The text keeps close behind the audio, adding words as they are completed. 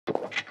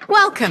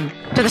Welcome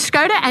to the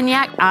ŠKODA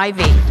ENYAQ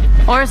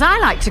IV, or as I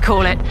like to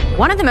call it,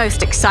 one of the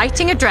most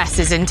exciting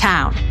addresses in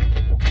town.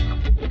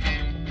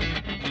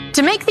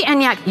 To make the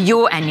ENYAQ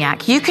your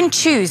ENYAQ, you can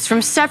choose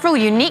from several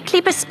uniquely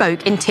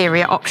bespoke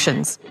interior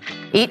options,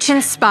 each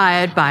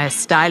inspired by a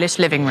stylish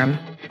living room.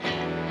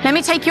 Let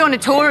me take you on a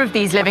tour of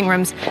these living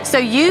rooms so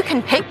you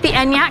can pick the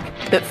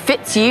ENYAQ that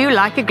fits you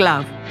like a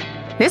glove.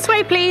 This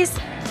way, please.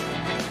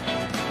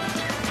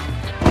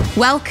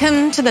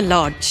 Welcome to the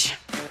Lodge.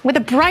 With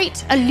a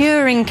bright,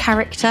 alluring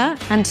character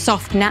and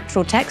soft,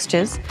 natural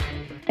textures,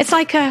 it's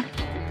like a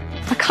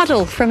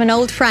cuddle from an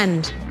old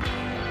friend.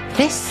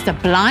 This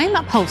sublime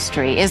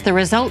upholstery is the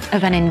result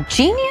of an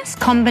ingenious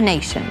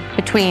combination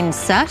between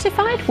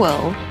certified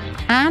wool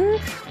and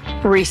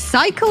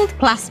recycled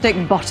plastic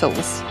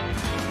bottles,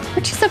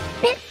 which is a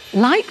bit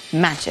like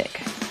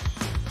magic.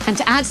 And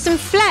to add some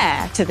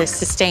flair to this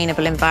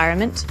sustainable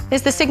environment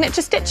is the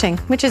signature stitching,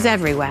 which is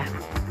everywhere.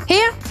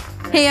 Here,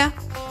 here,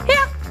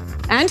 here,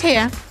 and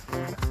here.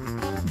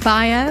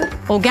 Bio,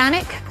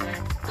 organic,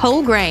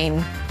 whole grain.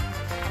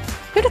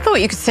 Who'd have thought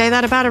you could say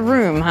that about a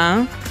room,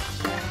 huh?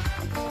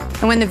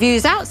 And when the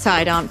views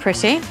outside aren't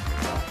pretty,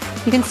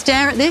 you can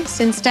stare at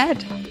this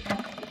instead.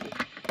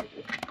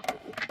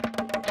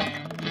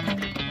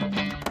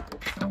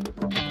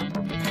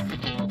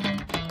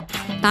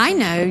 I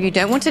know you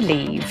don't want to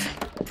leave,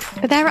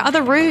 but there are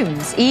other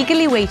rooms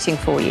eagerly waiting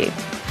for you.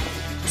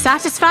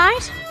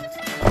 Satisfied?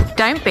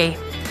 Don't be.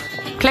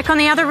 Click on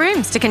the other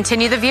rooms to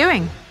continue the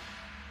viewing.